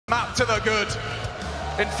Map to the good.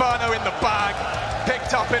 Inferno in the bag.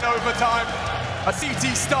 Picked up in overtime. A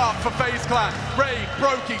CT start for FaZe Clan. Raid,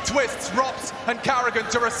 Brokey, Twists, Rops, and Carrigan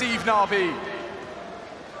to receive Na'Vi.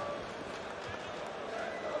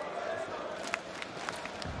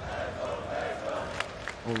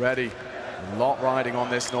 Already, a lot riding on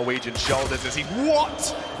this Norwegian shoulders as he,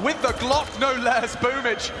 what? With the Glock, no less.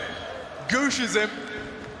 Boomage gooshes him.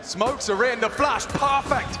 Smokes are in, the flash,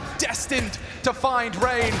 perfect. Destined to find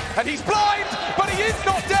Rain. And he's blind, but he is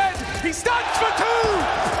not dead. He stands for two.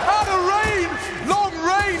 Out of Rain, long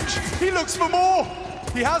range. He looks for more.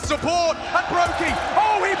 He has support, and Brokey,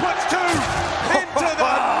 oh, he puts two into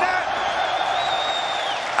the net.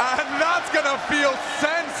 And that's gonna feel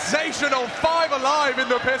sensational. 5 alive in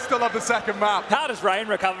the pistol of the second map. How does Rain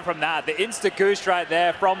recover from that? The insta-goose right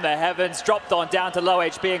there from the heavens, dropped on down to low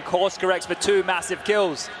HP and course corrects for 2 massive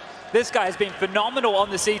kills. This guy has been phenomenal on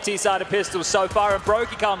the CT side of pistols so far, and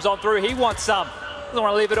Brokey comes on through. He wants some. Doesn't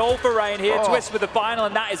want to leave it all for Rain here. Twist with the final,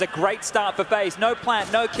 and that is a great start for FaZe. No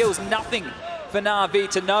plant, no kills, nothing for Na'Vi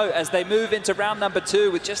to know as they move into round number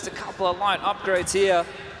 2 with just a couple of light upgrades here.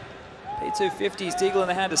 P250's Deagle in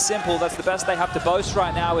the hand of Simple. That's the best they have to boast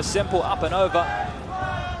right now, is Simple up and over.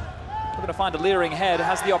 Looking to find a leering head,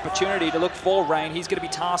 has the opportunity to look for Rain. He's going to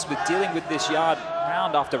be tasked with dealing with this yard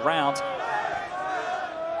round after round.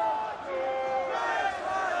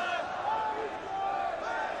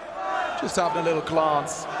 Just having a little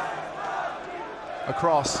glance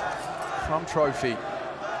across from Trophy.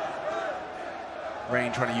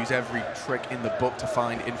 Rain trying to use every trick in the book to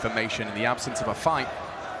find information in the absence of a fight.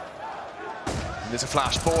 And there's a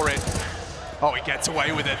flash for it. Oh, he gets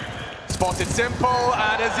away with it. Spotted Simple,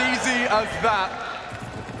 and as easy as that,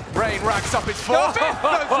 Rain racks up his 4th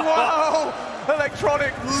as well.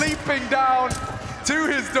 Electronic leaping down to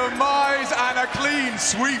his demise, and a clean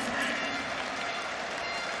sweep.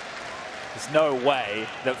 There's no way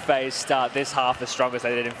that FaZe start this half as strong as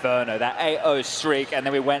they did Inferno. That 8-0 streak, and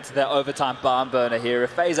then we went to their overtime barn burner here.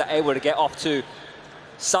 If FaZe are able to get off to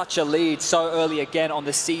such a lead so early again on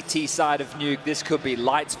the CT side of Nuke, this could be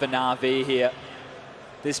lights for Na'Vi here.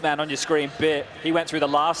 This man on your screen, Bit, he went through the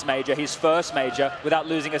last major, his first major, without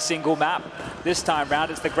losing a single map. This time round,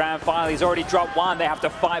 it's the grand final. He's already dropped 1. They have to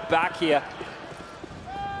fight back here.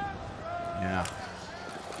 Yeah.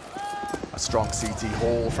 A strong CT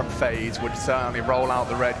haul from FaZe would certainly roll out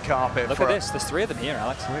the red carpet. Look at this, there's 3 of them here,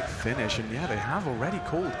 Alex. Quick finish, and yeah, they have already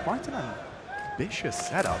called quite an ambitious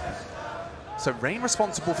setup. So Rain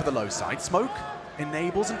responsible for the low side. Smoke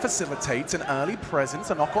enables and facilitates an early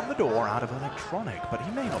presence, a knock on the door out of Electronic, but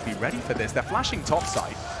he may not be ready for this. They're flashing top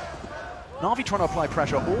side. Na'Vi trying to apply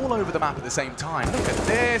pressure all over the map at the same time. Look at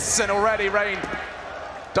this, and already Rain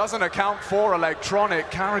doesn't account for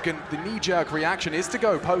Electronic. Carrigan, the knee-jerk reaction is to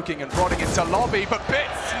go poking and prodding into lobby, but Bit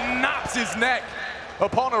snaps his neck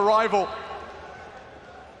upon arrival.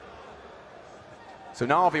 So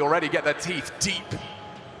Na'Vi already get their teeth deep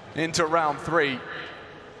into round 3.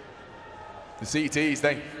 The CTs,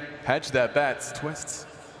 they hedge their bets. Twists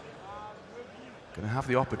gonna have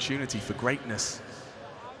the opportunity for greatness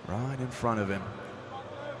right in front of him.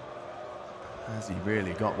 Has he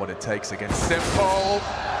really got what it takes against Simple?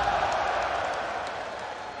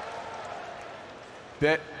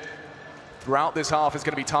 Bit, throughout this half, is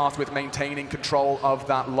going to be tasked with maintaining control of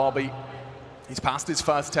that lobby. He's passed his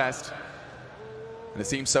first test, and it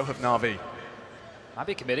seems so have Na'Vi. Might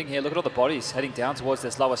be committing here. Look at all the bodies heading down towards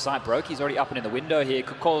this lower side. Brokey's already up and in the window here.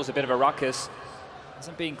 Could cause a bit of a ruckus.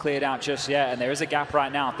 Hasn't been cleared out just yet, and there is a gap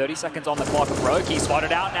right now. 30 seconds on the clock. Brokey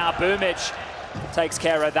spotted out now. Boomage takes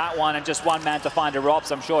care of that one, and just 1 man to find a Rops.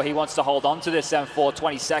 I'm sure he wants to hold on to this for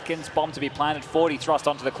 20 seconds. Bomb to be planted, 40 thrust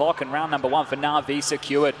onto the clock, and round number 1 for Na'Vi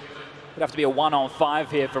secured. Would have to be a 1-on-5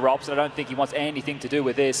 here for Rops, and I don't think he wants anything to do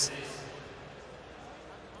with this.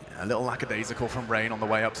 Yeah, a little lackadaisical from Rain on the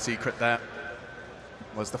way up secret there.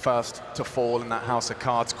 Was the first to fall in that house of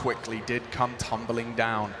cards quickly, did come tumbling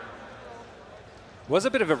down. Was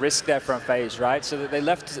a bit of a risk there from FaZe, right? So that they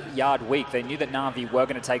left yard weak. They knew that Na'Vi were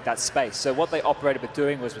going to take that space. So what they operated with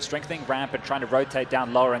doing was with strengthening ramp and trying to rotate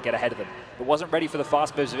down lower and get ahead of them. But wasn't ready for the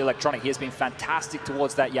fast moves of Electronic. He has been fantastic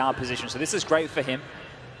towards that yard position. So this is great for him.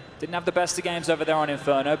 Didn't have the best of games over there on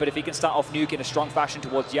Inferno, but if he can start off Nuke in a strong fashion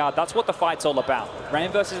towards yard, that's what the fight's all about.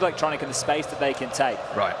 Rain versus Electronic and the space that they can take.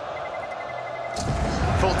 Right.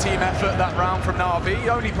 Full team effort that round from Na'Vi.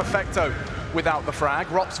 Only Perfecto without the frag.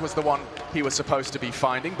 Rops was the one he was supposed to be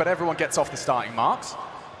finding, but everyone gets off the starting marks.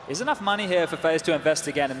 There's enough money here for FaZe to invest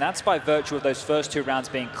again, and that's by virtue of those first 2 rounds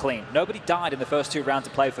being clean. Nobody died in the first 2 rounds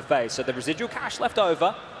to play for FaZe, so the residual cash left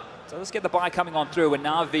over. So let's get the buy coming on through, and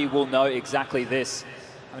Na'Vi will know exactly this.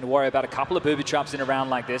 Having to worry about a couple of booby traps in a round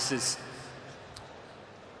like this is...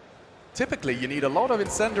 Typically, you need a lot of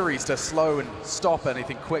incendiaries to slow and stop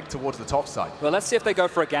anything quick towards the top side. Well, let's see if they go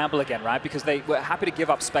for a gamble again, right? Because they were happy to give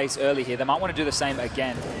up space early here. They might want to do the same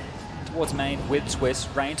again. Towards main with Twist.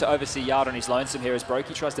 Rain to oversee Yard on his lonesome here as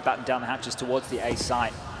Brokey tries to batten down the hatches towards the A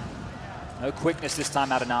site. No quickness this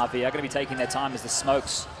time out of Na'Vi. They're going to be taking their time as the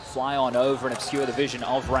smokes fly on over and obscure the vision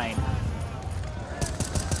of Rain.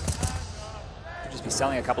 Could just be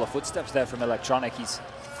selling a couple of footsteps there from Electronic. He's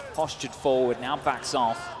postured forward, now backs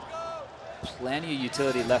off. Plenty of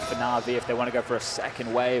utility left for Na'Vi if they want to go for a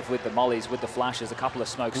second wave with the mollies, with the flashes, a couple of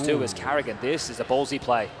smokes too as Carrigan. This is a ballsy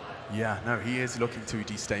play. Yeah, no, he is looking to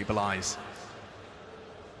destabilize.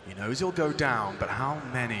 He knows he'll go down, but how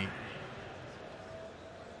many,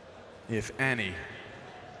 if any,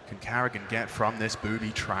 can Carrigan get from this booby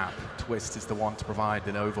trap? Twist is the one to provide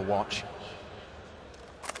an overwatch.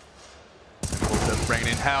 Rain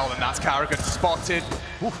in hell, and that's Carrigan spotted.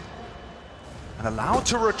 Oof. And allowed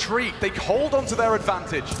to retreat. They hold on to their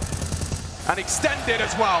advantage and extend it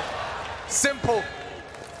as well. Simple,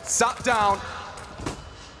 sat down.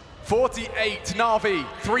 48 Na'Vi,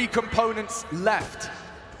 3 components left.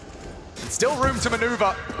 And still room to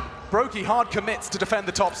maneuver. Brokey hard commits to defend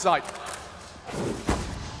the top site.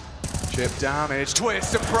 Chip damage,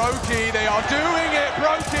 Twist and Brokey, they are doing it.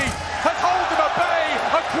 Brokey has hold them at bay.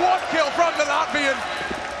 A quad kill from the Latvian.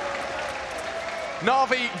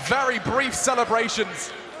 Na'Vi, very brief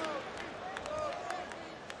celebrations.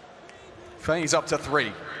 FaZe up to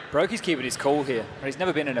 3. Brokey's keeping his cool here. He's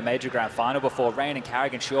never been in a major grand final before. Rain and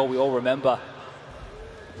Carrigan, sure, we all remember.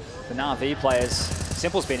 The Na'Vi players,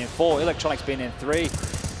 Simple's been in 4, Electronic's been in 3.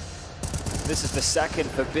 This is the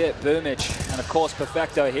second for Boomich, and of course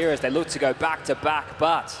Perfecto here as they look to go back to back,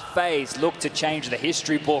 but FaZe look to change the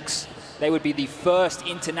history books. They would be the first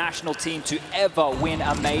international team to ever win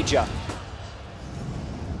a major.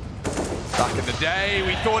 Back in the day,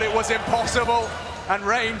 we thought it was impossible, and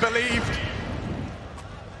Rain believed.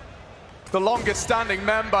 The longest standing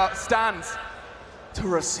member stands to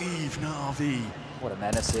receive Na'Vi. What a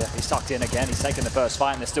menace here. He's tucked in again. He's taken the first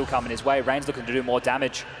fight, and they're still coming his way. Rain's looking to do more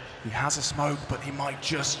damage. He has a smoke, but he might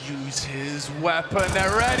just use his weapon.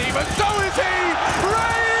 They're ready, but so is he!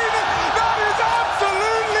 Rain! That is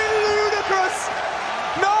absolutely ludicrous!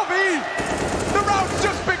 Na'Vi! The round's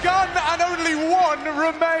just begun, and only 1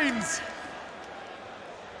 remains.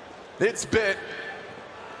 It's bit.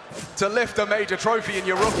 To lift a major trophy in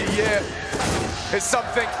your rookie year is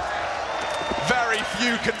something very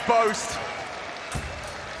few can boast.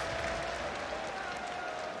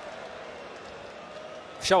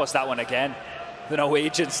 Show us that one again. The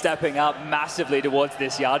Norwegian stepping up massively towards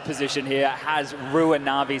this yard position here has ruined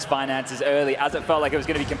Na'Vi's finances early, as it felt like it was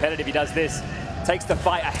going to be competitive. He does this, takes the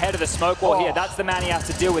fight ahead of the smoke wall here. That's the man he has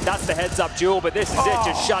to deal with. That's the heads-up duel, but this is it,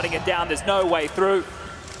 just shutting it down. There's no way through.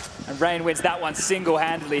 And Rain wins that one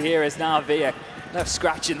single-handedly here as Na'Vi are left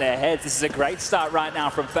scratching their heads. This is a great start right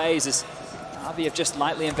now from FaZe as Na'Vi have just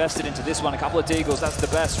lightly invested into this one. A couple of deagles, that's the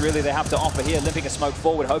best really they have to offer here. Limping a smoke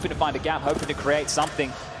forward, hoping to find a gap, hoping to create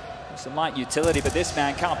something. Some light utility, but this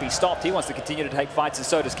man can't be stopped. He wants to continue to take fights, and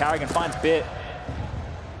so does Carrigan. Finds Bit.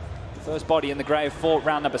 First body in the grave for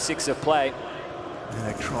round number 6 of play.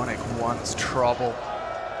 Electronic wants trouble.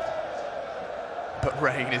 But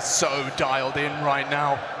Rain is so dialed in right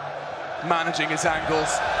now. Managing his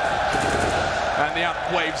angles. And the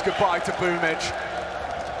amp waves goodbye to Boomich.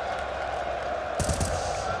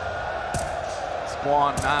 It's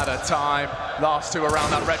 1 at a time. Last 2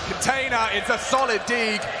 around that red container. It's a solid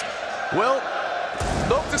dig. Will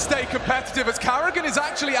look to stay competitive as Carrigan is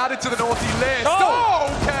actually added to the naughty list. Oh,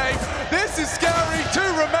 okay. This is scary. 2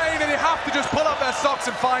 remain, and you have to just pull up their socks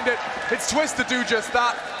and find it. It's Twist to do just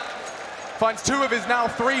that. Finds 2 of his now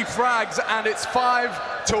 3 frags, and it's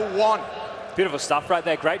 5-1. Beautiful stuff right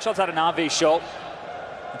there. Great shots out of Na'Vi short.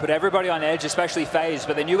 Put everybody on edge, especially FaZe,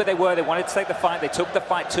 but they knew where they were. They wanted to take the fight. They took the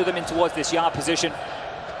fight to them in towards this yard position.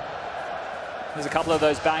 There's a couple of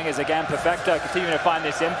those bangers again. Perfecto continuing to find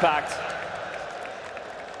this impact.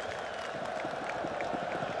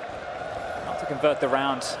 Not to convert the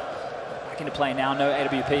round. Back into play now. No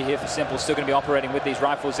AWP here for Simple. Still going to be operating with these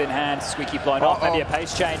rifles in hand. Squeaky blown off. Maybe a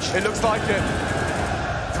pace change. It looks like it.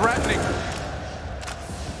 Threatening.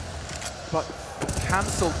 But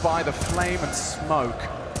cancelled by the flame and smoke.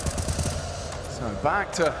 So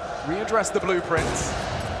back to readdress the blueprints.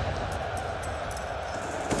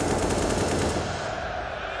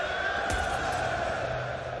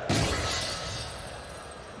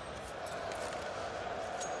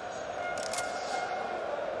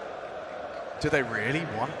 Do they really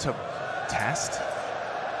want to test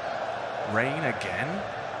Rain again?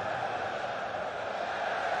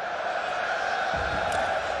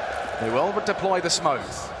 They will deploy the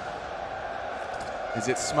smokes. Is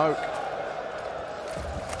it smoke?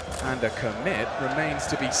 And a commit remains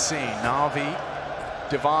to be seen. Na'Vi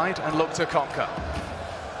divide and look to conquer.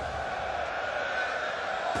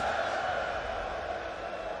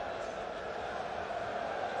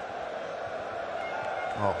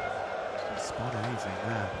 Oh, spot anything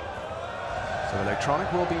there. So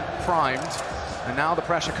Electronic will be primed, and now the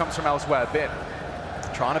pressure comes from elsewhere. Bit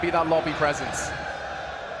trying to be that lobby presence.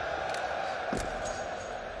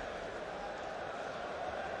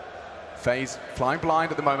 FaZe flying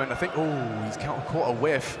blind at the moment. I think, oh, he's caught a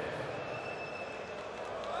whiff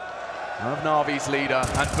of Na'Vi's leader,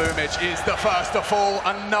 and Boomich is the first to fall.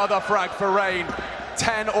 Another frag for Rain.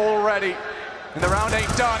 10 already, and the round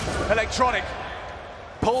ain't done. Electronic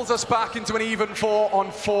pulls us back into an even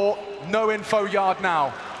 4-on-4. No info yard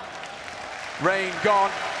now. Rain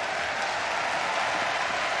gone.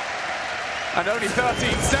 And only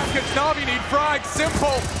 13 seconds. Na'Vi need frags.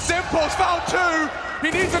 Simple's found 2. He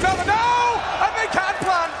needs another now, and they can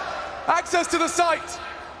plan. Access to the site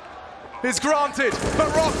is granted,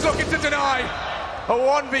 but Rob's looking to deny. A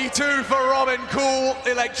 1v2 for Robin Cool,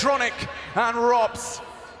 Electronic, and Robs.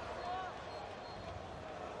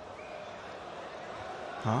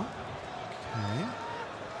 Huh? Okay.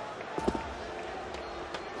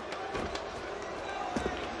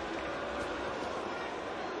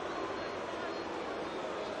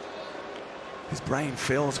 His brain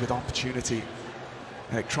fills with opportunity.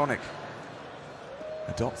 Electronic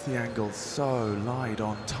adopts the angle so light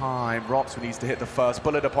on time. Rops needs to hit the first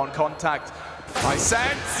bullet upon contact. I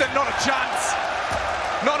sense, and not a chance.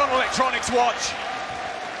 Not on Electronic's watch.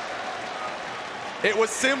 It was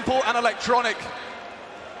Simple and Electronic.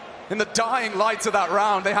 In the dying lights of that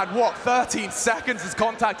round, they had, what, 13 seconds as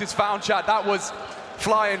contact is found, chat. That was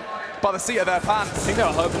flying by the seat of their pants. I think they were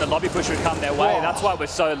hoping the lobby push would come their way. Whoa. That's why we're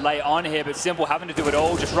so late on here, but Simple having to do it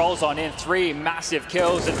all, just rolls on in. 3 massive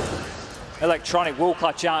kills, and Electronic will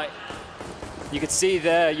clutch out. You could see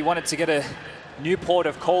there, you wanted to get a new port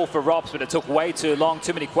of call for Rops, but it took way too long.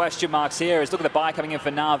 Too many question marks here. As look at the buy coming in for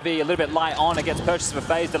Na'Vi. A little bit light on against purchases for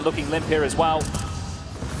FaZe. They're looking limp here as well.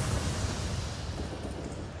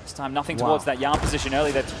 This time nothing towards that Yarn position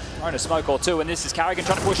early. They're throwing a smoke or two, and this is Carrigan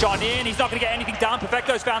trying to push on in. He's not going to get anything done.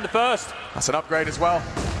 Perfecto's found the first. That's an upgrade as well.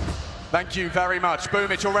 Thank you very much.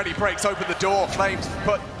 Boomich already breaks open the door. Flames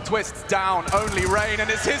put Twists down. Only Rain, and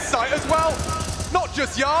it's his site as well. Not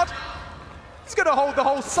just Yard. He's going to hold the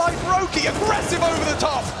whole site. Roki, aggressive over the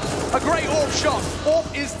top. A great AWP shot.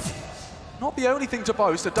 AWP is not the only thing to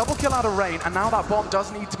boast. A double kill out of Rain, and now that bomb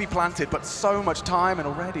does need to be planted, but so much time, and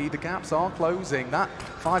already the gaps are closing. That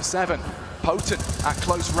 5-7, potent at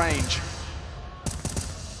close range.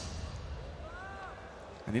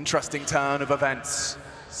 An interesting turn of events.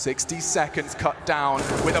 60 seconds cut down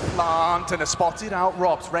with a plant and a spotted out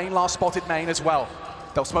Robs. Rain last spotted main as well.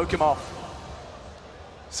 They'll smoke him off.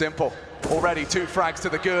 Simple. Already 2 frags to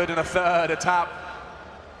the good and a third, a tap.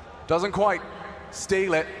 Doesn't quite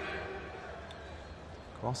steal it.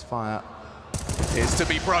 Crossfire is to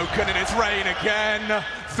be broken, and it's Rain again.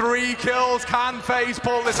 3 kills. Can FaZe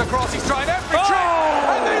pull this across? He's trying every trick,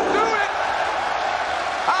 and they do it.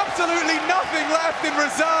 Absolutely nothing left in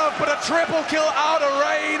reserve, but a triple kill out of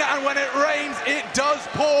Rain, and when it rains, it does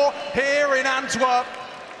pour here in Antwerp.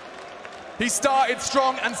 He started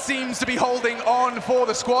strong and seems to be holding on for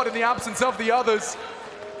the squad in the absence of the others.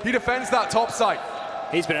 He defends that top site.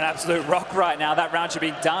 He's been an absolute rock right now. That round should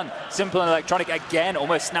be done. Simple and Electronic again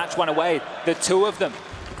almost snatched one away. The 2 of them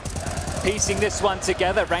piecing this one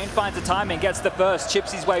together. Rain finds the timing, gets the first,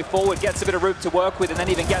 chips his way forward, gets a bit of room to work with, and then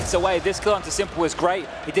even gets away. This kill onto Simple was great.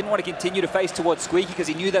 He didn't want to continue to face towards Squeaky because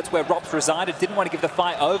he knew that's where Rops resided. Didn't want to give the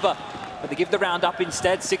fight over, but they give the round up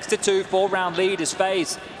instead. 6-2, 4-round lead is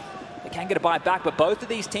FaZe. They can get a bite back, but both of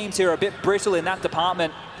these teams here are a bit brittle in that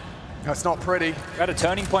department. That's not pretty. We're at a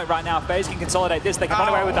turning point right now. FaZe can consolidate this. They can run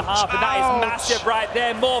away with the half, and that is massive right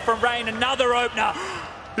there. More from Rain, another opener.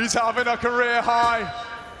 He's having a career high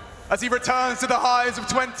as he returns to the highs of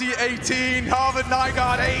 2018. Harvard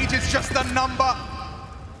Nygaard, age is just a number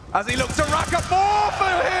as he looks to rack up more for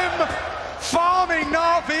him. Farming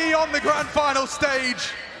Na'Vi on the grand final stage.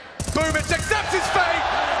 Boomich accepts his fate,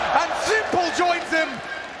 and Simple joins him.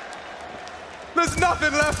 There's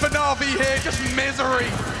nothing left for Na'Vi here, just misery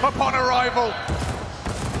upon arrival.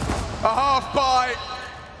 A half buy,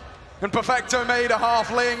 and Perfecto made a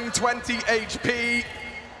half ling, 20 HP.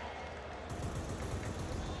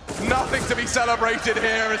 Nothing to be celebrated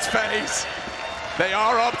here as FaZe. They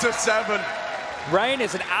are up to 7. Rain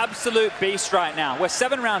is an absolute beast right now. We're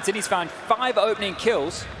 7 rounds in, he's found 5 opening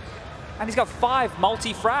kills, And he's got 5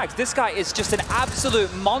 multi-frags. This guy is just an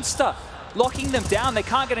absolute monster. Locking them down, they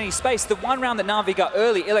can't get any space. The one round that Na'Vi got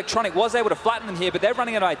early, Electronic was able to flatten them here, but they're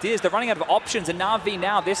running out of ideas, they're running out of options, and Na'Vi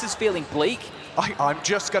now, this is feeling bleak. I'm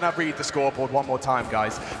just going to read the scoreboard one more time,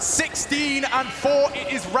 guys. 16-4,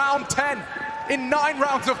 it is round 10 in 9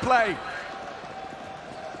 rounds of play.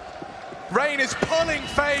 Rain is pulling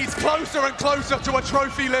FaZe closer and closer to a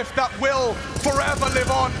trophy lift that will forever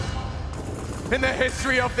live on in the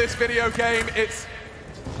history of this video game. It's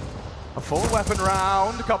a full weapon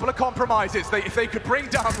round, a couple of compromises. If they could bring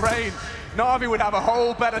down Rain, Na'Vi would have a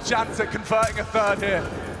whole better chance at converting a third here.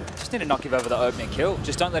 Just need to not give over the opening kill.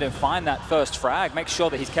 Just don't let him find that first frag. Make sure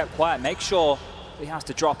that he's kept quiet. Make sure he has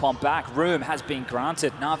to drop on back. Room has been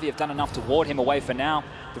granted. Na'Vi have done enough to ward him away for now.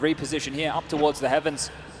 The reposition here up towards the heavens.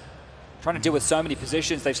 Trying to deal with so many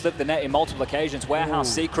positions. They've slipped the net in multiple occasions. Warehouse,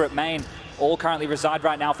 Secret, Main, all currently reside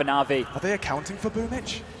right now for Na'Vi. Are they accounting for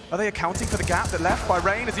Boomich? Are they accounting for the gap that left by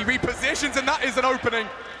Rain as he repositions, and that is an opening?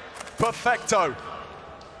 Perfecto.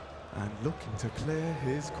 And looking to clear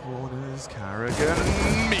his corners, Carrigan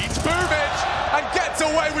meets Boomich and gets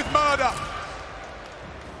away with murder.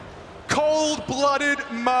 Cold-blooded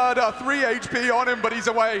murder. 3 HP on him, but he's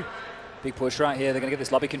away. Big push right here. They're going to get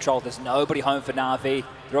this lobby control. There's nobody home for Na'Vi.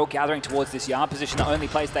 They're all gathering towards this yard position, the only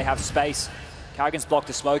place they have space. Carrigan's blocked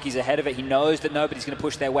a smoke. He's ahead of it. He knows that nobody's going to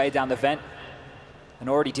push their way down the vent. And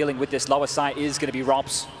already dealing with this lower site is going to be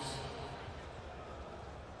Robs.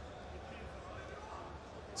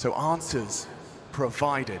 So answers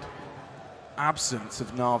provided. Absence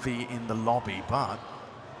of Na'Vi in the lobby, but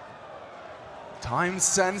time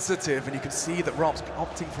sensitive, and you can see that Rob's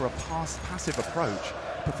opting for a passive approach.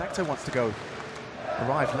 Perfecto wants to go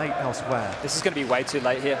arrive late elsewhere. This is going to be way too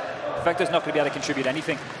late here. Perfecto's not going to be able to contribute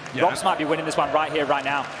anything. Yeah. Robs might be winning this one right here, right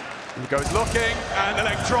now. He goes looking, and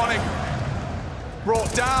Electronic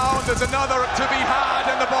brought down. There's another to be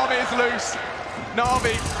had, and the bomb is loose.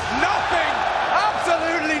 Na'Vi, nothing!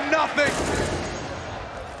 Absolutely nothing!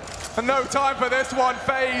 And no time for this one.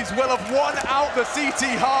 FaZe will have won out the CT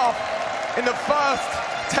half in the first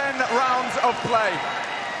 10 rounds of play.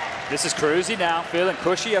 This is cruisy now, feeling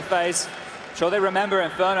cushy at FaZe. Sure they remember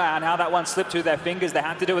Inferno and how that one slipped through their fingers. They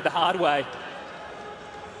had to do it the hard way.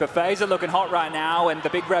 But FaZe are looking hot right now, and the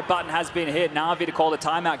big red button has been hit. Na'Vi to call the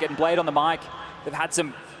timeout, getting Blade on the mic. They've had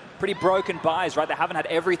some pretty broken buys, right? They haven't had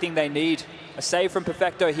everything they need. A save from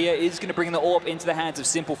Perfecto here is going to bring the AWP into the hands of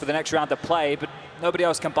Simple for the next round of play, but nobody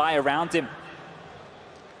else can buy around him.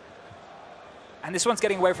 And this one's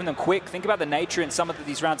getting away from them quick. Think about the nature in some of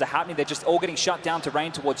these rounds are happening. They're just all getting shut down to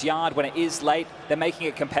Rain towards Yard. When it is late, they're making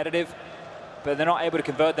it competitive, but they're not able to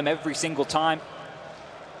convert them every single time.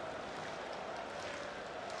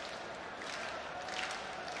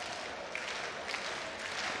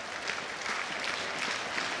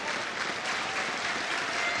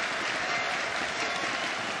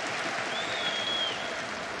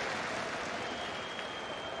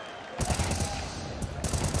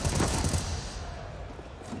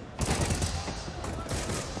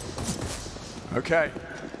 Okay,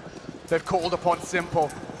 they've called upon Simple.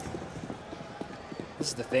 This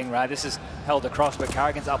is the thing, right? This is held across, but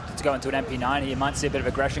Carrigan's up to go into an MP9. You might see a bit of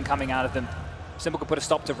aggression coming out of them. Simple could put a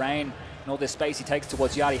stop to Rain and all this space he takes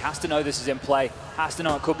towards Yard. He has to know this is in play, has to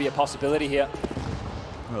know it could be a possibility here.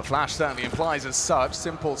 Well, the flash certainly implies as such.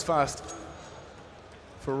 Simple's first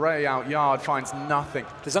foray out Yard finds nothing.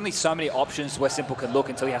 There's only so many options where Simple can look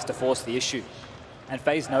until he has to force the issue. And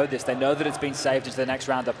FaZe know this. They know that it's been saved into the next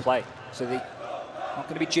round of play. So they're not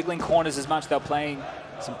going to be jiggling corners as much. They're playing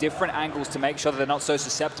some different angles to make sure that they're not so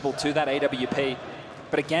susceptible to that AWP.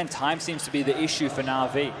 But again, time seems to be the issue for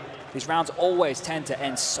Na'Vi. These rounds always tend to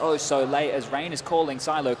end so late as Rain is calling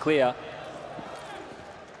silo clear.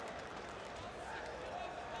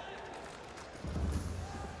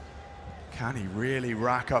 Can he really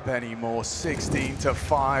rack up any more?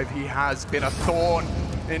 16-5. He has been a thorn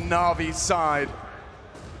in Na'Vi's side.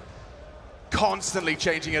 Constantly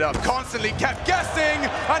changing it up, constantly kept guessing,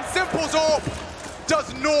 and Simple's AWP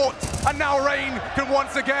does naught. And now Rain can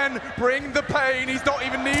once again bring the pain. He's not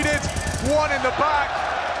even needed. One in the back.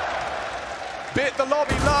 Bit the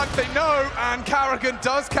lobby lug, they know, and Carrigan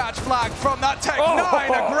does catch flag from that Tech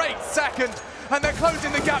 9. A great second, and they're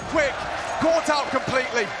closing the gap quick. Caught out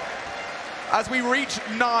completely. As we reach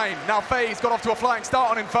 9, now FaZe got off to a flying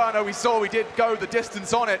start on Inferno. We saw we did go the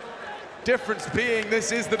distance on it. Difference being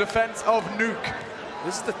this is the defense of Nuke.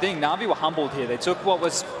 This is the thing, Na'Vi were humbled here. They took what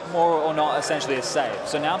was more or not essentially a save.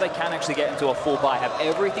 So now they can actually get into a full buy, have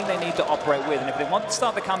everything they need to operate with. And if they want to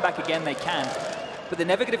start the comeback again, they can. But they're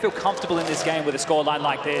never going to feel comfortable in this game with a scoreline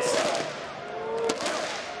like this.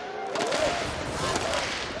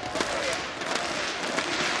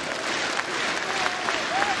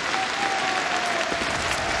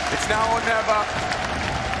 now or never.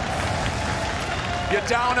 You're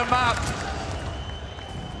down a map.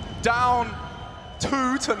 Down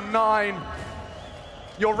 2-9.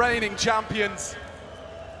 You're reigning champions.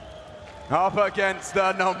 Up against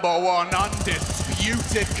the #1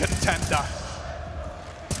 undisputed contender.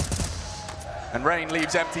 And Rain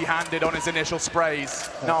leaves empty-handed on his initial sprays.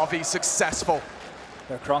 Na'Vi successful.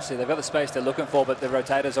 They're across here. They've got the space they're looking for, but the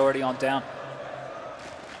rotator's already on down.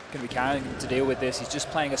 Going to be carrying him to deal with this. He's just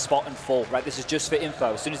playing a spot and fall, right? This is just for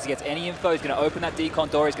info. As soon as he gets any info, he's going to open that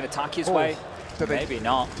decon door. He's going to tuck his way. Maybe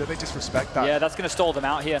not. Do they disrespect that? Yeah, that's going to stall them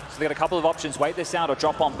out here. So they've got a couple of options. Wait this out or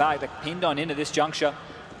drop on back. They're pinned on into this juncture.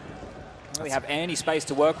 Don't really have any space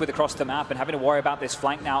to work with across the map and having to worry about this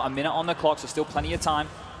flank now. A minute on the clock, so still plenty of time.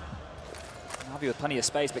 Na'Vi with plenty of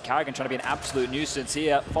space, but Carrigan trying to be an absolute nuisance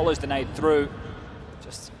here. Follows the nade through.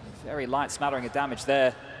 Just very light smattering of damage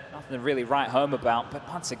there. Nothing to really write home about. But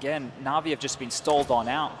once again, Na'Vi have just been stalled on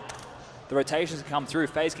out. The rotations can come through.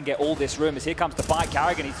 FaZe can get all this room as here comes the fight.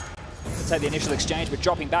 Carrigan, he's going to take the initial exchange, but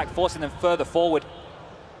dropping back, forcing them further forward.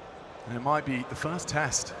 And it might be the first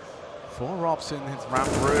test for Robs in his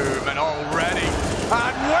ramp room, and already,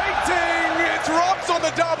 and waiting, it's Robs on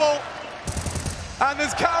the double. And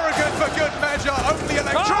there's Carrigan for good measure. Only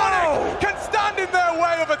Electronic can stand in their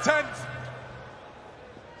way of a 10th.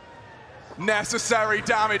 Necessary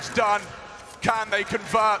damage done. Can they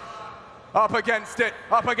convert? Up against it,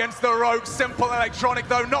 up against the ropes. Simple Electronic,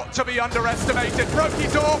 though, not to be underestimated.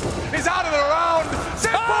 Brokey's off, is out of the round.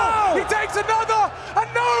 Simple, he takes another,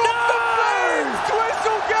 and no! The Flames! Twist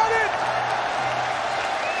will get it!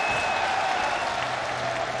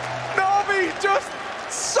 Na'Vi just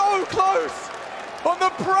so close on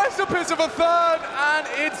the precipice of a third, and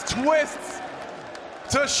it's Twists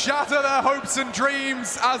to shatter their hopes and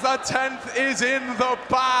dreams as a 10th is in the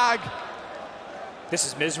bag. This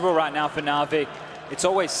is miserable right now for Na'Vi. It's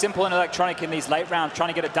always Simple and Electronic in these late rounds trying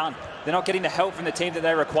to get it done. They're not getting the help from the team that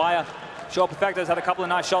they require. Sure, Perfecto's had a couple of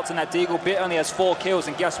nice shots in that Deagle. Bit only has 4 kills,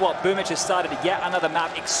 and guess what? Boomich has started yet another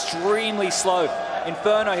map extremely slow.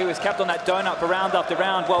 Inferno, who was kept on that donut for round after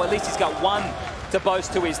round, well, at least he's got 1 to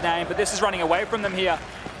boast to his name, but this is running away from them here.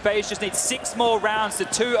 FaZe just needs 6 more rounds to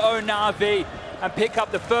 2-0 Na'Vi and pick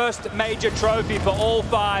up the first major trophy for all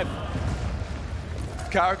 5.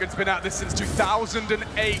 Carrigan's been at this since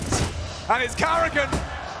 2008, and it's Carrigan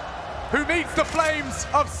who meets the flames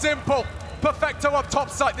of Simple. Perfecto up top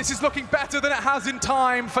side. This is looking better than it has in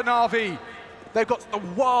time for Na'Vi. They've got the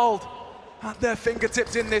world at their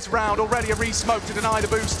fingertips in this round. Already a re-smoke to deny the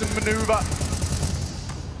boost and maneuver.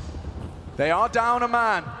 They are down a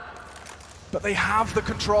man, but they have the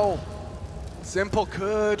control. Simple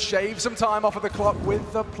could shave some time off of the clock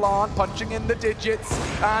with the plant, punching in the digits,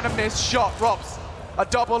 and a missed shot. Robs, a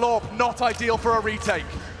double AWP, not ideal for a retake.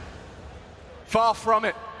 Far from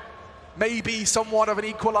it. Maybe somewhat of an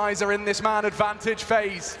equalizer in this man advantage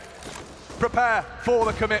phase. Prepare for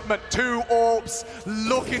the commitment. 2 AWPs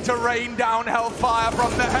looking to rain down hellfire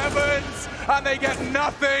from the heavens, and they get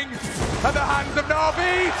nothing at the hands of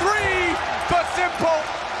Na'Vi. 3 for Simple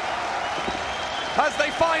as they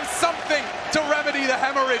find something to remedy the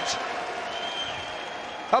hemorrhage.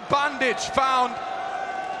 A bandage found.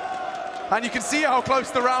 And you can see how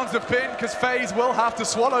close the rounds have been, because FaZe will have to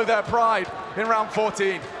swallow their pride in round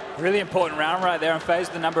 14. Really important round right there, and FaZe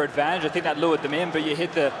the number advantage. I think that lured them in, but you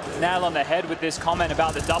hit the nail on the head with this comment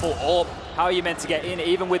about the double AWP. How are you meant to get in,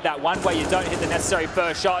 even with that one way you don't hit the necessary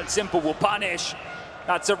first shot, and Simple will punish.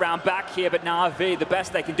 That's a round back here, but Na'Vi, the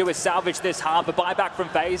best they can do is salvage this half. A buyback from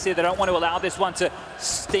FaZe here. They don't want to allow this one to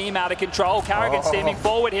steam out of control. Carrigan steaming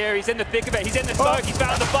forward here. He's in the thick of it. He's in the smoke. He's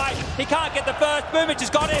found the fight. He can't get the first. Boomich has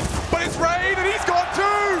got him. But it's Rain, and he's got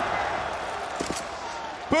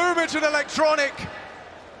 2! Boomich and Electronic.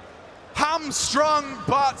 Hamstrung,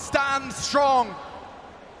 but stand strong.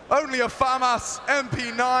 Only a FAMAS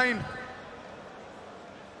MP9.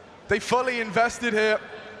 They fully invested here.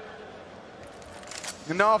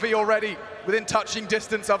 Na'Vi already within touching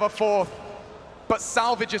distance of a 4th. But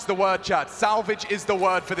salvage is the word, Chad. Salvage is the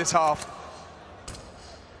word for this half.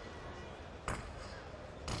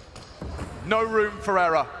 No room for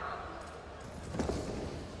error.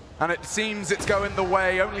 And it seems it's going the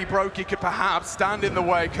way. Only Brokey could perhaps stand in the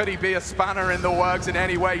way. Could he be a spanner in the works in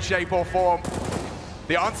any way, shape, or form?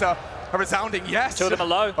 The answer, a resounding yes. 2 of them are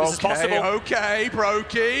low. This is possible. Okay,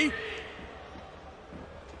 Brokey.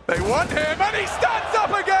 They want him, and he stands up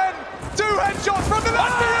again! 2 headshots from the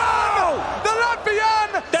Latvian! The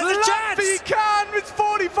Latvian! There's a chance! Latvian can! It's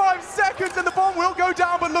 45 seconds, and the bomb will go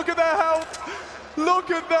down, but look at their health!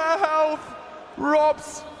 Look at their health!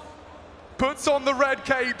 Robs puts on the red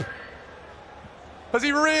cape. Has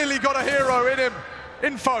he really got a hero in him?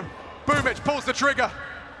 Info. Boomich pulls the trigger.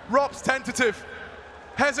 Rob's tentative,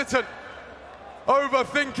 hesitant,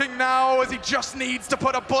 overthinking now as he just needs to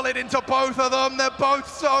put a bullet into both of them. They're both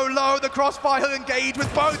so low. The crossfire will engage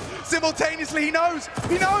with both simultaneously. He knows,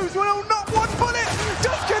 well, not one bullet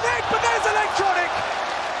does connect, but there's Electronic.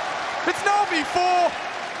 It's Na'Vi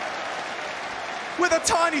 4. With a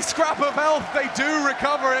tiny scrap of health, they do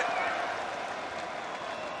recover it.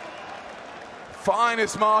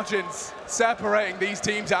 Finest margins separating these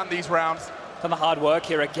teams and these rounds. Done the hard work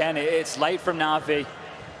here again. It's late from Na'Vi,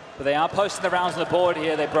 but they are posting the rounds on the board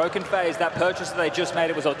here. They've broken FaZe. That purchase that they just made,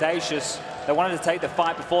 it was audacious. They wanted to take the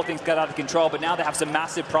fight before things got out of control, but now they have some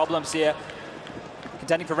massive problems here.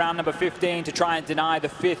 Contending for round number 15 to try and deny the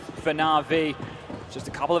 5th for Na'Vi. Just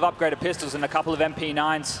a couple of upgraded pistols and a couple of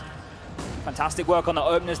MP9s. Fantastic work on the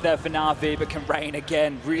openers there for Na'Vi, but can Rain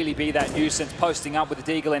again really be that nuisance, posting up with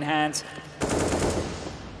the Deagle in hand.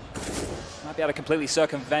 Might be able to completely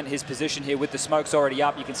circumvent his position here with the smokes already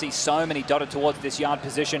up. You can see so many dotted towards this yard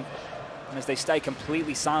position. And as they stay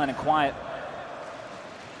completely silent and quiet,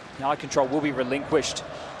 yard control will be relinquished.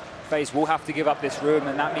 FaZe will have to give up this room,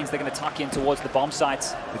 and that means they're going to tuck in towards the bomb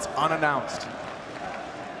sites. It's unannounced.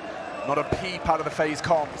 Not a peep out of the FaZe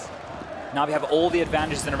comms. Now we have all the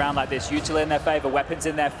advantages in a round like this. Util in their favor, weapons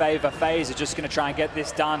in their favor. FaZe are just going to try and get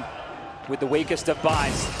this done with the weakest of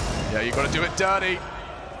buys. Yeah, you've got to do it dirty.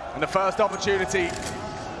 And the first opportunity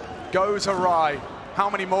goes awry. How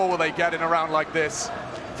many more will they get in a round like this?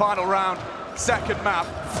 Final round, second map,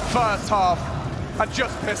 first half, and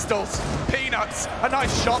just pistols. Peanuts, a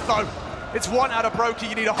nice shot though. It's one out of Brokey.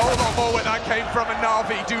 You need to hold on more where that came from, and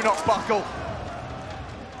Na'Vi do not buckle.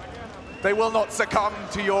 They will not succumb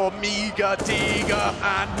to your meager Deagle,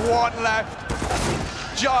 and one left.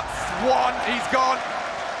 Just one, he's gone.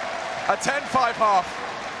 A 10-5 half.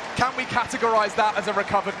 Can we categorize that as a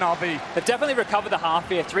recovered Na'Vi? They've definitely recovered the half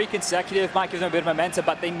here. 3 consecutive might give them a bit of momentum,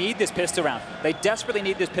 but they need this pistol round. They desperately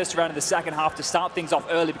need this pistol round in the second half to start things off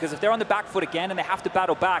early, because if they're on the back foot again and they have to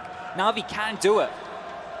battle back, Na'Vi can do it.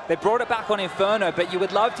 They brought it back on Inferno, but you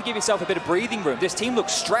would love to give yourself a bit of breathing room. This team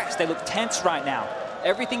looks stressed. They look tense right now.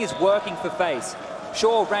 Everything is working for FaZe.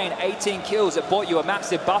 Sure, Rain, 18 kills. It bought you a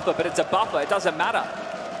massive buffer, but it's a buffer. It doesn't matter.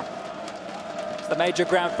 It's the major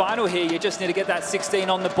grand final here. You just need to get that 16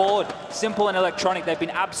 on the board. Simple and Electronic. They've been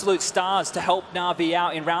absolute stars to help Na'Vi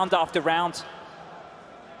out in round after round.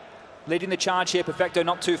 Leading the charge here, Perfecto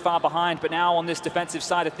not too far behind, but now on this defensive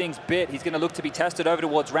side of things, Bit, he's going to look to be tested over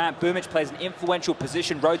towards ramp. Boomich plays an influential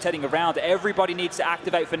position, rotating around. Everybody needs to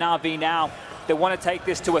activate for Na'Vi now. If they want to take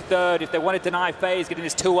this to a third, if they want to deny FaZe, getting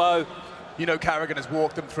this 2-0. You know Carrigan has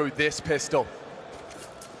walked them through this pistol.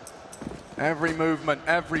 Every movement,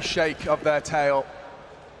 every shake of their tail.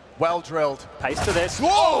 Well drilled. Pace to this.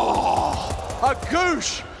 Whoa! A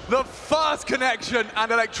goosh! The first connection,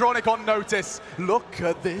 and Electronic on notice. Look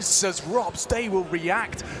at this as Rob Stay will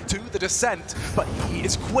react to the descent, but he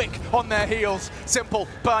is quick on their heels. Simple,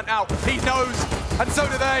 burnt out, he knows, and so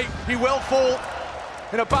do they. He will fall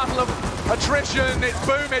in a battle of attrition. It's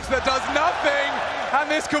Boomich that does nothing,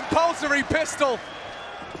 and this compulsory pistol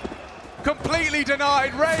completely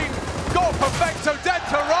denied. Rain got Perfecto dead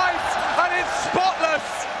to rights, and it's spotless.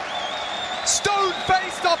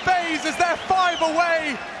 Stone-faced are FaZe as they're 5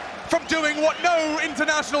 away from doing what no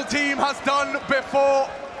international team has done before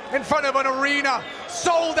in front of an arena,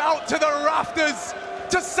 sold out to the rafters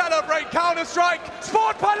to celebrate Counter-Strike.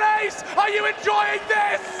 Sport Police, are you enjoying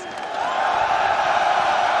this?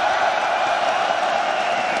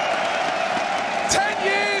 10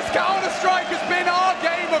 years Counter-Strike has been our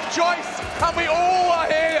game of choice, and we all are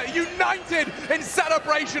here united in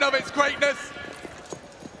celebration of its greatness.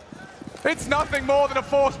 It's nothing more than a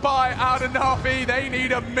forced buy out of Na'Vi. They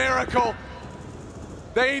need a miracle.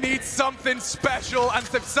 They need something special, and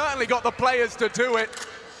they've certainly got the players to do it.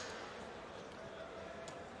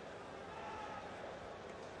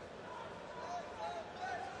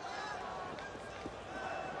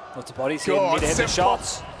 Lots of bodies here, need to hit the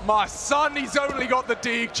shots. My son, he's only got the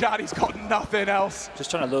Deagle, Chad. He's got nothing else.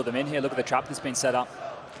 Just trying to lure them in here. Look at the trap that's been set up.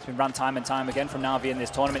 It's been run time and time again from Na'Vi in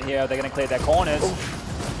this tournament here. They're going to clear their corners. Oof.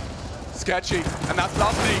 Sketchy, and that's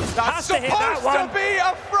lovely. That's supposed to be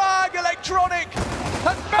a frag. Electronic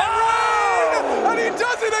has met Rain, and he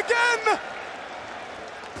does it again.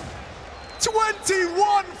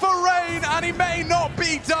 21 for Rain, and he may not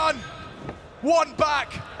be done. One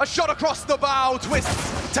back, a shot across the bow,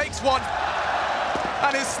 twists, takes one,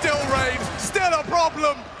 and it's still Rain, still a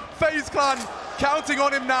problem. FaZe Clan counting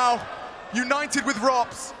on him now, united with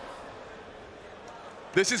Rops.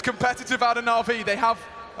 This is competitive out of Na'Vi. They have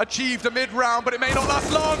achieved a mid-round, but it may not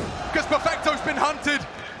last long because Perfecto's been hunted.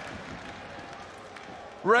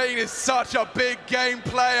 Rain is such a big game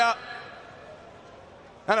player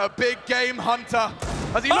and a big game hunter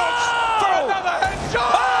as he looks for another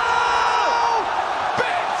headshot. Oh!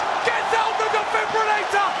 Bit gets out the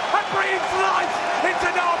defibrillator and breathes life into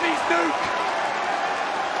Navi's Nuke.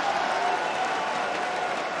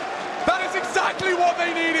 That is exactly what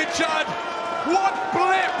they needed, Chad. One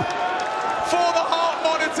blip for the heart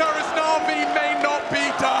monitor as Navi may not be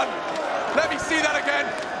done. Let me see that again.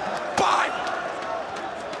 Bang!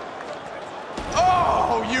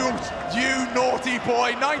 Oh, you naughty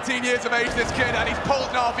boy. 19 years of age, this kid, and he's pulled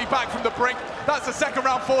Navi back from the brink. That's the second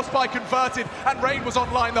round force spy converted, and Rain was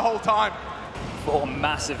online the whole time. 4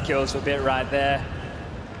 massive kills for Bit right there.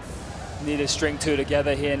 Need to string 2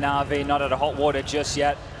 together here, Navi. Not out of hot water just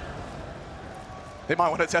yet. They might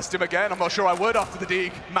want to test him again. I'm not sure I would after the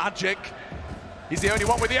Deeg magic. He's the only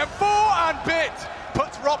one with the M4, and Bit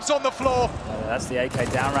puts Robs on the floor. That's the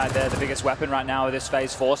AK down right there, the biggest weapon right now with this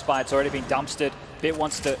FaZe force spy. It's already been dumpstered. Bit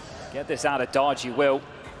wants to get this out of dodge, he will.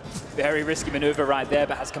 Very risky maneuver right there,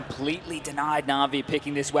 but has completely denied Na'Vi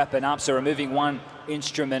picking this weapon up, so removing one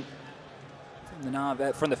instrument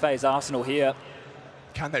from the FaZe arsenal here.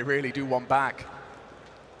 Can they really do one back?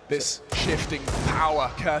 This shifting power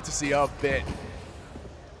courtesy of Bit.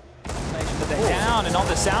 But they're down, and on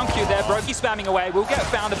the sound cue there, Brokey spamming away. Will get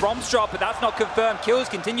found, the bombs drop, but that's not confirmed. Kills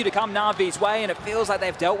continue to come Na'Vi's way, and it feels like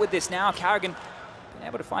they've dealt with this now. Carrigan been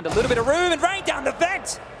able to find a little bit of room, and Rain down the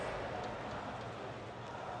vent!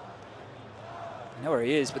 I know where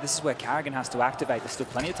he is, but this is where Carrigan has to activate. There's still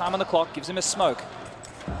plenty of time on the clock, gives him a smoke.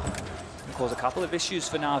 Can cause a couple of issues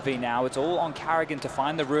for Na'Vi now. It's all on Carrigan to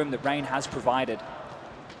find the room that Rain has provided.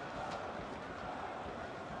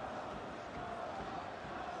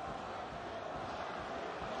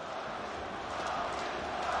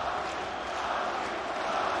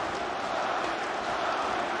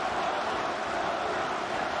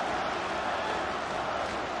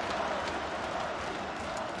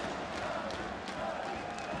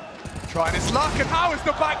 Trying his luck, and how is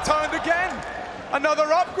the back turned again?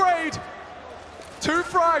 Another upgrade. 2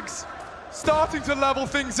 frags, starting to level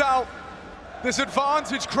things out. This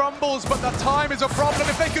advantage crumbles, but the time is a problem.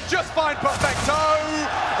 If they could just find Perfecto,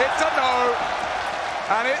 it's a no.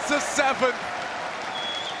 And it's a 7.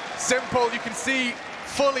 Simple, you can see,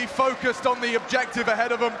 fully focused on the objective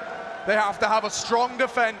ahead of them. They have to have a strong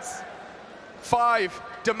defense. 5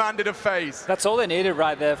 demanded of FaZe. That's all they needed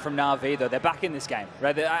right there from Na'Vi, though. They're back in this game.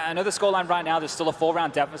 Right? I know the scoreline right now, there's still a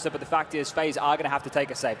 4-round deficit, but the fact is FaZe are going to have to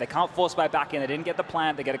take a save. They can't force by back in. They didn't get the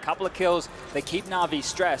plant. They get a couple of kills. They keep Na'Vi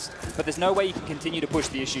stressed, but there's no way you can continue to push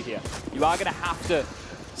the issue here. You are going to have to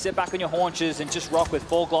sit back on your haunches and just rock with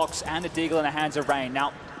 4 Glocks and a Deagle in the hands of Rain.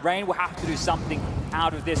 Now, Rain will have to do something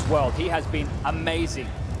out of this world. He has been amazing.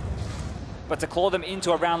 But to claw them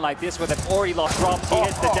into a round like this where they've already lost Rob, he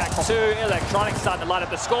hits the deck too. Electronics starting to light up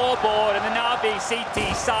the scoreboard, and the Na'Vi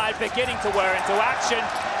CT side beginning to wear into action.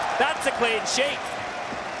 That's a clean sheet.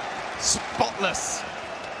 Spotless.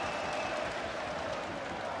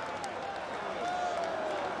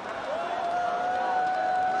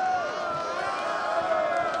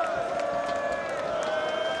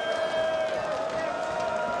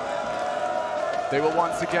 They will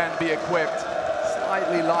once again be equipped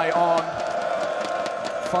slightly light on.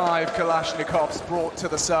 5 Kalashnikovs brought to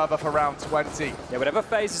the server for round 20. Yeah, whatever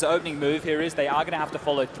FaZe's opening move here is, they are going to have to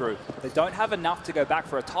follow through. They don't have enough to go back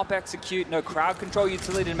for a top execute, no crowd control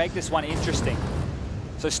utility to make this one interesting.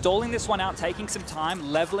 So stalling this one out, taking some time,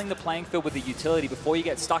 leveling the playing field with the utility before you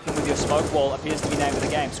get stuck in with your smoke wall appears to be the name of the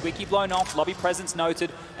game. Squeaky blown off, lobby presence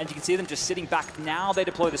noted, and you can see them just sitting back. Now they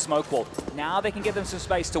deploy the smoke wall. Now they can get them some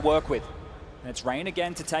space to work with. And it's Rain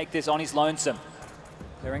again to take this on his lonesome.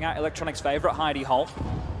 Clearing out Electronics' favorite hidey hole.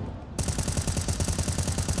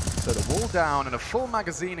 So the wall down and a full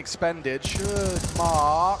magazine expended should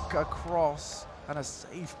mark across and a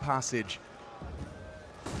safe passage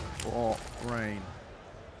for Rain.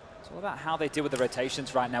 It's all about how they deal with the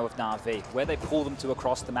rotations right now with Na'Vi, where they pull them to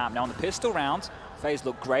across the map. Now on the pistol round, FaZe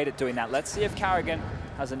look great at doing that. Let's see if Carrigan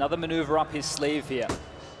has another maneuver up his sleeve here.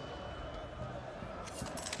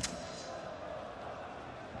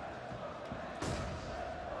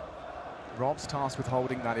 Rob's tasked with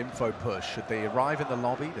holding that info push. Should they arrive in the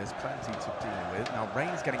lobby, there's plenty to deal with. Now,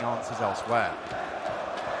 Rain's getting answers elsewhere.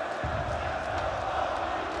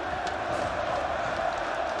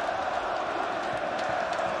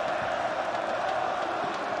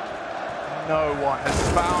 No one has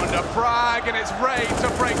found a frag, and it's Rain to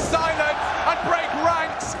break silence and break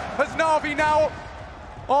ranks as Na'Vi now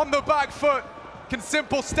on the back foot. Can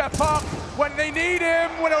Simple step up when they need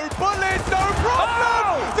him? No bullets, no problem!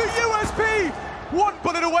 Oh! The USP! 1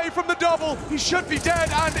 bullet away from the double. He should be dead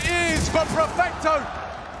and is, but Perfecto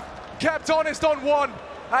kept honest on one,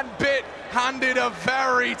 and Bit handed a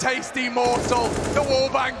very tasty morsel. The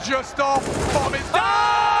wallbang just off. Bomb is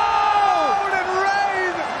down, and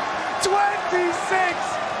Rain 26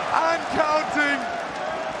 and counting.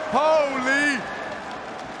 Holy.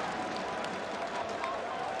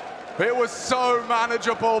 It was so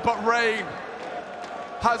manageable, but Rain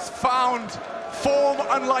has found form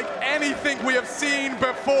unlike anything we have seen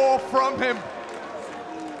before from him.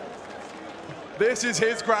 This is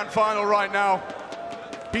his grand final right now.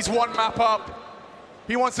 He's one map up.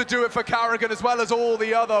 He wants to do it for Karrigan as well as all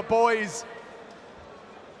the other boys.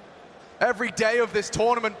 Every day of this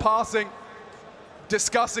tournament passing,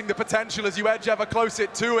 discussing the potential as you edge ever closer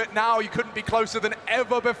to it. Now you couldn't be closer than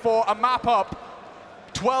ever before. A map up,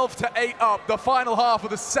 12-8 up, the final half of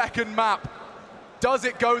the second map. Does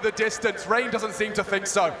it go the distance? Rain doesn't seem to think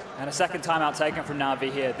so. And a second timeout taken from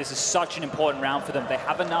Na'Vi here. This is such an important round for them. They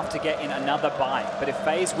have enough to get in another bye. But if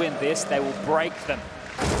FaZe win this, they will break them.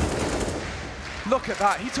 Look at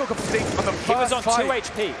that. He took a flick on the first He was on fight.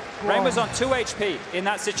 2 HP. Rain was on 2 HP in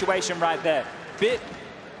that situation right there. Bit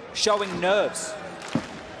showing nerves.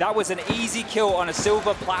 That was an easy kill on a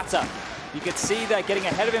silver platter. You could see there getting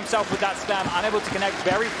ahead of himself with that spam, unable to connect,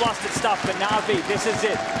 very flustered stuff, but Na'Vi, this is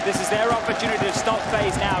it. This is their opportunity to stop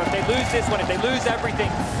FaZe now. If they lose this one, if they lose everything,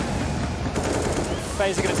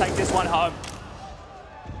 FaZe are going to take this one home.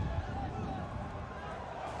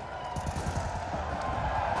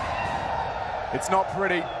 It's not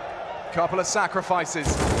pretty. Couple of sacrifices.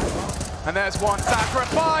 And there's one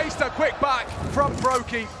sacrificed. A quick back from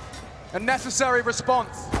Brokey. A necessary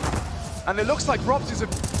response. And it looks like Robs'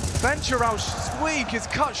 venture out squeak is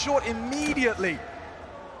cut short immediately.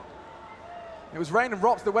 It was Rain and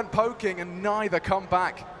Rops that went poking and neither come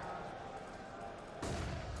back.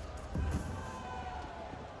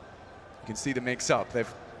 You can see the mix up.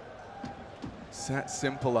 They've set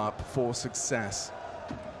Simple up for success.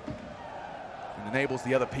 And enables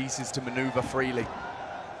the other pieces to maneuver freely.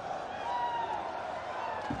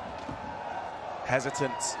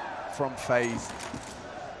 Hesitance from FaZe.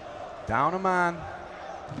 Down a man.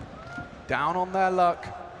 Down on their luck.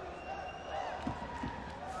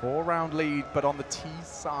 4-round lead, but on the T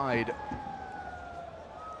side.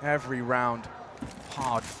 Every round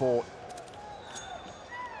hard fought.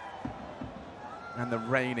 And the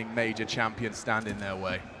reigning major champions stand in their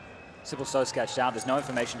way. Simple so sketched out. There's no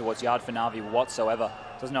information towards Yard for Na'Vi whatsoever.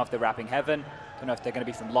 Doesn't know if they're wrapping Heaven. Don't know if they're going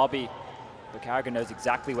to be from Lobby. But Karrigan knows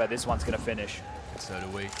exactly where this one's going to finish. So do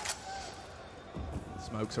we.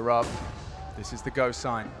 Smokes are up. This is the go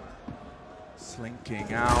sign.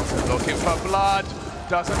 Slinking out and looking for blood.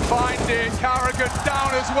 Doesn't find it. Karrigan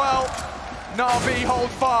down as well. Na'Vi hold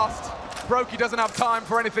fast. Brokey doesn't have time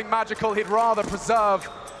for anything magical. He'd rather preserve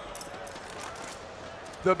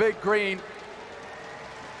the big green.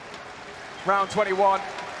 Round 21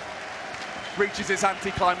 reaches its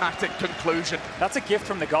anticlimactic conclusion. That's a gift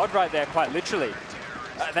from the god right there, quite literally.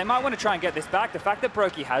 They might want to try and get this back. The fact that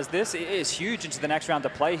Brokey has this is huge into the next round to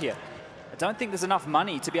play here. I don't think there's enough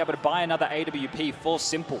money to be able to buy another AWP for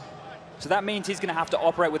Simple. So that means he's going to have to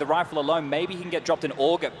operate with a rifle alone. Maybe he can get dropped an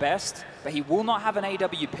AUG at best, but he will not have an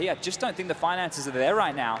AWP. I just don't think the finances are there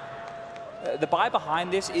right now. The buy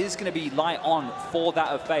behind this is going to be light on for that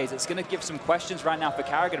of FaZe. It's going to give some questions right now for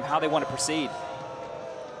Karrigan of how they want to proceed.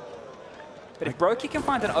 But if Brokey can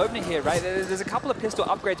find an opener here, right, there's a couple of pistol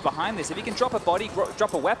upgrades behind this. If he can drop a body,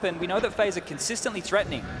 drop a weapon, we know that FaZe are consistently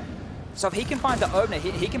threatening. So if he can find the opener,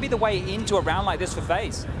 he can be the way into a round like this for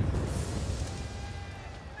FaZe.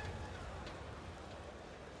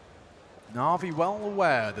 Na'Vi well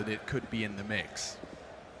aware that it could be in the mix.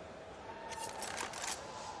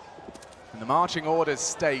 And the marching orders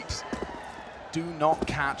state, do not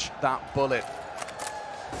catch that bullet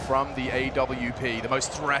from the AWP, the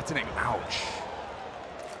most threatening, ouch,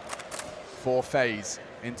 for FaZe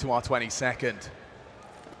into our 22nd.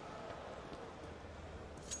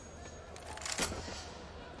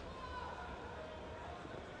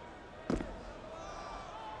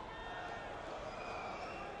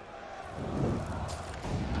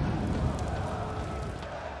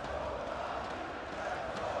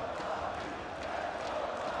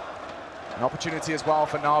 An opportunity as well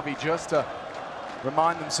for Na'Vi just to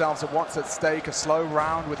remind themselves of what's at stake, a slow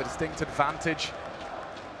round with a distinct advantage.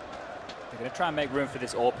 They're going to try and make room for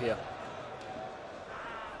this AWP here.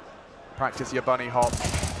 Practice your bunny hop.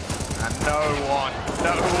 And no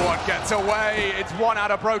one gets away. It's one out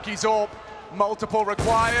of Brokey's AWP. Multiple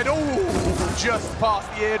required. Ooh, just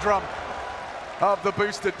past the eardrum of the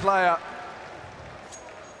boosted player.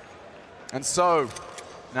 And so,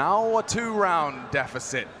 now a 2-round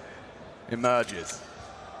deficit emerges.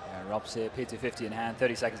 Yeah, Rob's here, P250 in hand,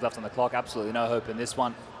 30 seconds left on the clock. Absolutely no hope in this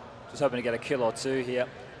one. Just hoping to get a kill or two here.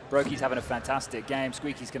 Broky's having a fantastic game.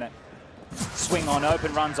 Squeaky's going to swing on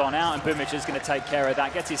open, runs on out, and Boomich is going to take care of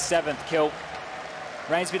that. Gets his 7th kill.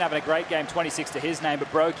 Rain's been having a great game, 26 to his name, but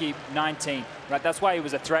Broky, 19. Right, that's why he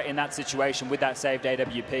was a threat in that situation with that saved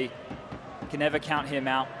AWP. Can never count him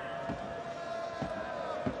out.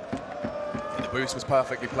 The boost was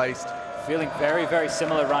perfectly placed. Feeling very, very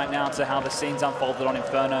similar right now to how the scenes unfolded on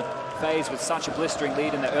Inferno. FaZe with such a blistering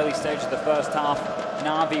lead in the early stages of the first half.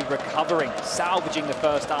 Na'Vi recovering, salvaging the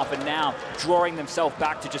first half, and now drawing themselves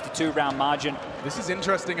back to just a 2-round margin. This is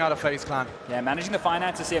interesting out of FaZe Clan. Yeah, managing the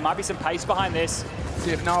finances here. Might be some pace behind this. See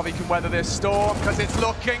if Na'Vi can weather this storm, because it's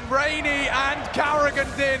looking rainy, and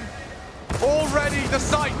Carrigan's in. Already the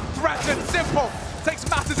site threatened. Simple takes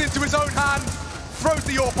matters into his own hands, throws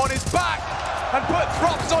the AWP on his back, and puts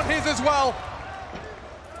props on his as well.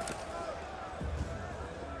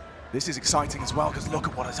 This is exciting as well, because look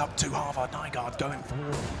at what is up to Harvard Nygaard going for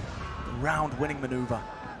the round-winning maneuver.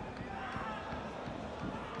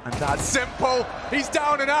 And that's Simple. He's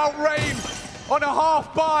down and out. Rain on a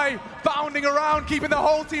half buy, bounding around, keeping the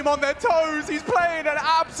whole team on their toes. He's playing an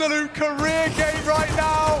absolute career game right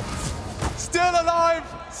now. Still alive,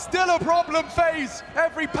 still a problem, FaZe.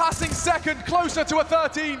 Every passing second closer to a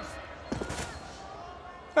 13th.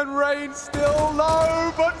 And Rain still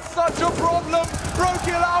low, but such a problem.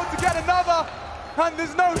 Broky allowed to get another, and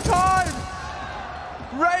there's no time.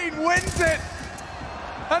 Rain wins it,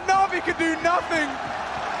 and Na'Vi can do nothing.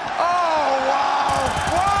 Oh, wow,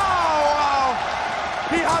 wow, wow.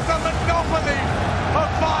 He has a monopoly of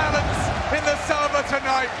violence in the server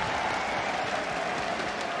tonight.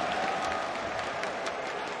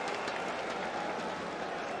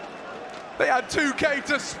 They had 2K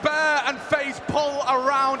to spare, and FaZe pull a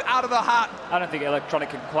round out of the hat. I don't think Electronic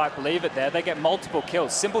can quite believe it there. They get multiple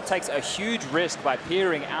kills. Simple takes a huge risk by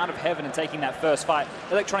peering out of heaven and taking that first fight.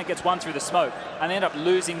 Electronic gets one through the smoke, and they end up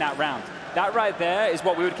losing that round. That right there is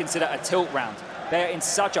what we would consider a tilt round. They're in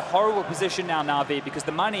such a horrible position now, Na'Vi, because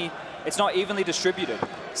the money, it's not evenly distributed.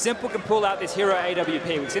 Simple can pull out this hero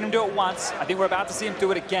AWP. We've seen him do it once. I think we're about to see him do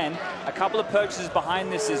it again. A couple of purchases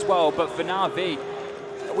behind this as well, but for Na'Vi,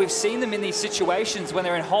 we've seen them in these situations when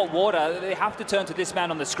they're in hot water. They have to turn to this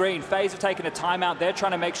man on the screen. FaZe have taken a timeout. They're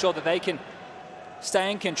trying to make sure that they can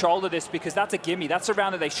stay in control of this, because that's a gimme. That's a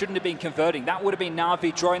round that they shouldn't have been converting. That would have been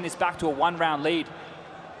Na'Vi drawing this back to a 1-round lead.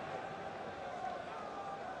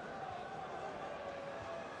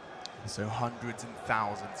 So hundreds and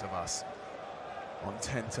thousands of us on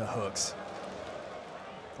tenterhooks,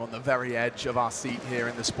 on the very edge of our seat here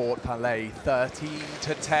in the Sport Palais. 13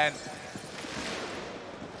 to 10.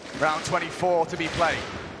 Round 24 to be played.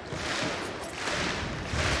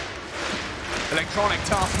 Electronic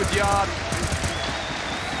tasked with yard.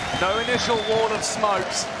 No initial wall of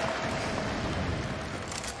smokes.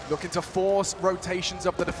 Looking to force rotations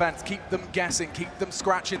of the defense, keep them guessing, keep them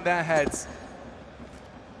scratching their heads.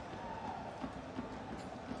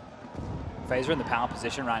 FaZe are in the power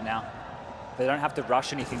position right now. They don't have to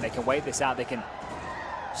rush anything. They can wait this out. They can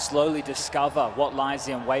slowly discover what lies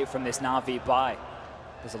in wait from this Na'Vi buy.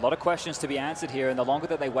 There's a lot of questions to be answered here, and the longer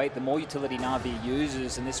that they wait, the more utility Na'Vi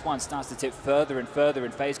uses, and this one starts to tip further and further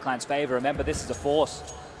in FaZe Clan's favor. Remember, this is a force.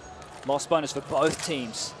 Loss bonus for both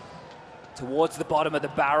teams. Towards the bottom of the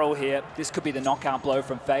barrel here. This could be the knockout blow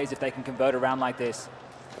from FaZe if they can convert a round like this.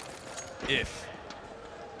 If.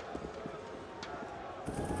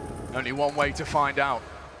 Only one way to find out.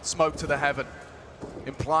 Smoke to the heaven.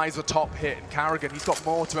 Implies a top hit. And Carrigan, he's got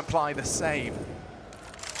more to imply the same.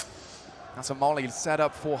 That's a molly set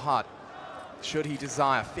up for Hut. Should he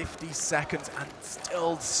desire. 50 seconds and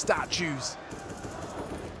still statues.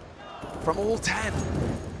 From all 10.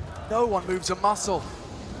 No one moves a muscle.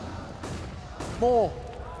 More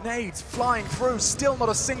nades flying through. Still not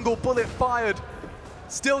a single bullet fired.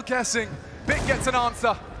 Still guessing. Big gets an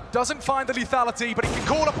answer. Doesn't find the lethality, but he can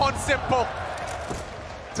call upon Simple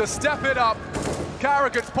to step it up.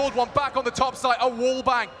 Carrigan's pulled one back on the top side. A wall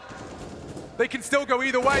bang. They can still go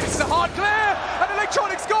either way. This is a hard clear, and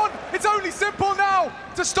Electronic's gone. It's only Simple now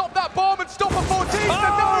to stop that bomb and stop a 14. And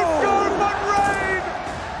no go, but Rain!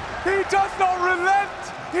 He does not relent.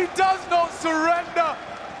 He does not surrender.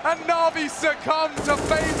 And Na'Vi succumb to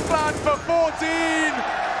FaZe Clan for 14.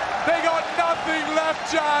 They got nothing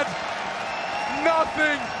left, Jad.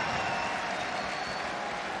 Nothing.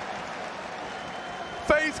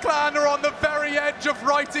 FaZe Clan are on the very edge of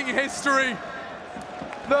writing history.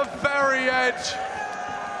 The very edge.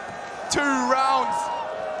 2 rounds.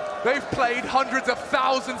 They've played hundreds of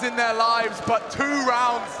thousands in their lives, but 2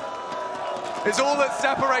 rounds. is all that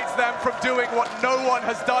separates them from doing what no one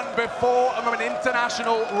has done before on an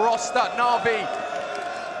international roster. Na'Vi.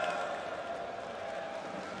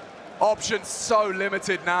 Options so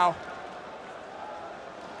limited now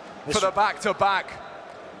for the back-to-back.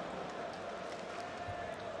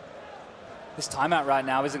 This timeout right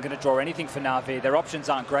now isn't going to draw anything for Na'Vi. Their options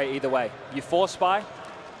aren't great either way. You force buy,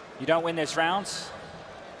 you don't win this round,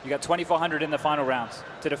 you got 2,400 in the final round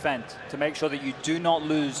to defend, to make sure that you do not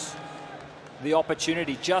lose the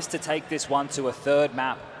opportunity just to take this one to a third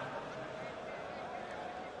map.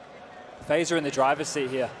 FaZe are in the driver's seat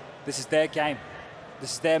here. This is their game.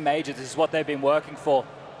 This is their major. This is what they've been working for.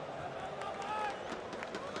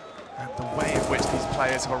 And the way in which these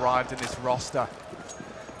players have arrived in this roster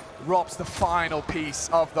robs the final piece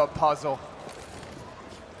of the puzzle.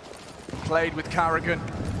 Played with Carrigan.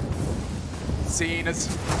 Seen as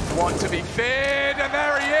one to be feared, and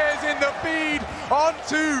there he is in the feed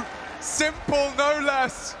onto Simple, no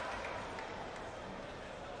less.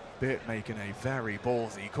 Bit making a very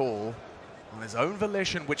ballsy call on his own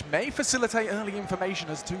volition, which may facilitate early information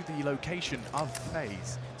as to the location of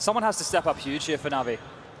FaZe. Someone has to step up huge here for Na'Vi.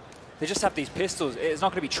 They just have these pistols. It's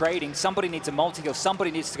not going to be trading. Somebody needs a multi-kill. Somebody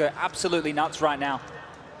needs to go absolutely nuts right now.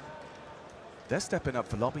 They're stepping up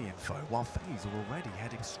for lobby info, while FaZe are already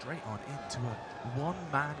heading straight on into a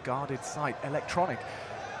one-man guarded site. Electronic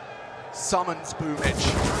summons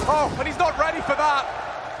Boomich. Oh, and he's not ready for that.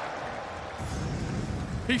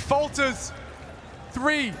 He falters.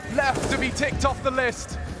 3 left to be ticked off the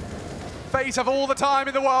list. FaZe have all the time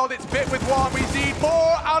in the world. It's bit with one. We need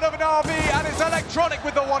more out of Na'Vi, and it's Electronic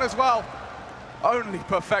with the one as well. Only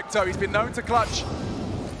Perfecto. He's been known to clutch.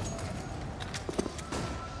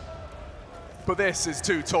 But this is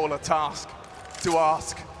too tall a task to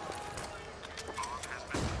ask.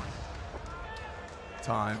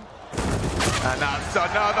 Time. And that's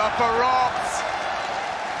another for Ops.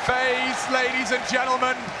 FaZe, ladies and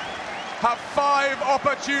gentlemen, have 5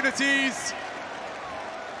 opportunities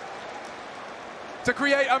to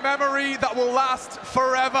create a memory that will last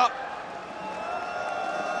forever.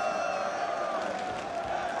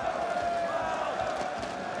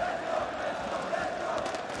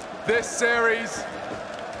 This series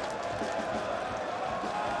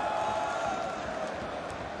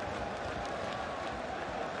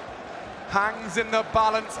hangs in the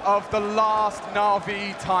balance of the last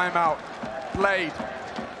Na'Vi timeout. Blade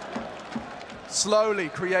slowly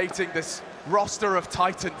creating this roster of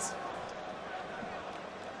Titans.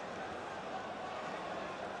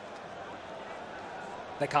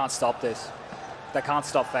 They can't stop this. They can't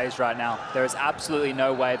stop FaZe right now. There is absolutely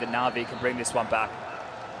no way that Na'Vi can bring this one back.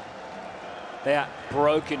 They are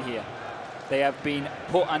broken here. They have been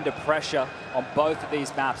put under pressure on both of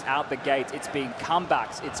these maps out the gate. It's been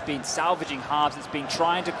comebacks, it's been salvaging halves, it's been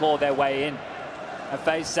trying to claw their way in. And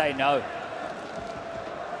FaZe say no.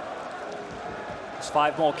 There's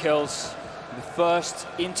 5 more kills. The first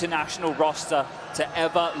international roster to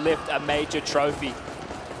ever lift a major trophy.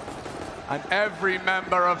 And every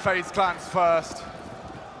member of FaZe Clan's first.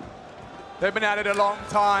 They've been at it a long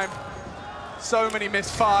time. So many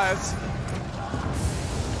misfires.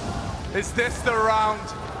 Is this the round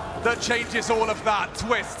that changes all of that?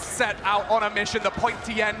 Twist set out on a mission, the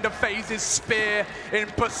pointy end of FaZe's spear in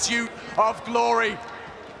pursuit of glory.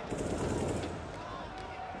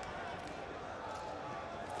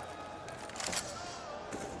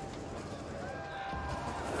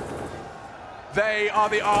 They are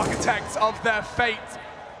the architects of their fate.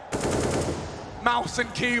 Mouse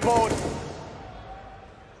and keyboard.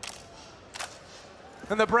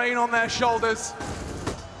 And the brain on their shoulders.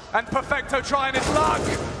 And Perfecto trying his luck.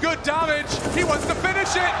 Good damage. He wants to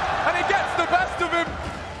finish it, and he gets the best of him.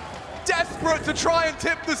 Desperate to try and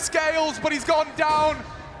tip the scales, but he's gone down.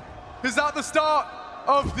 Is that the start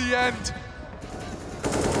of the end?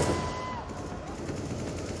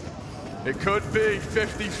 It could be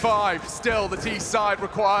 55. Still, the T side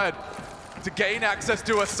required to gain access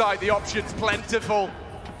to a site. The options plentiful.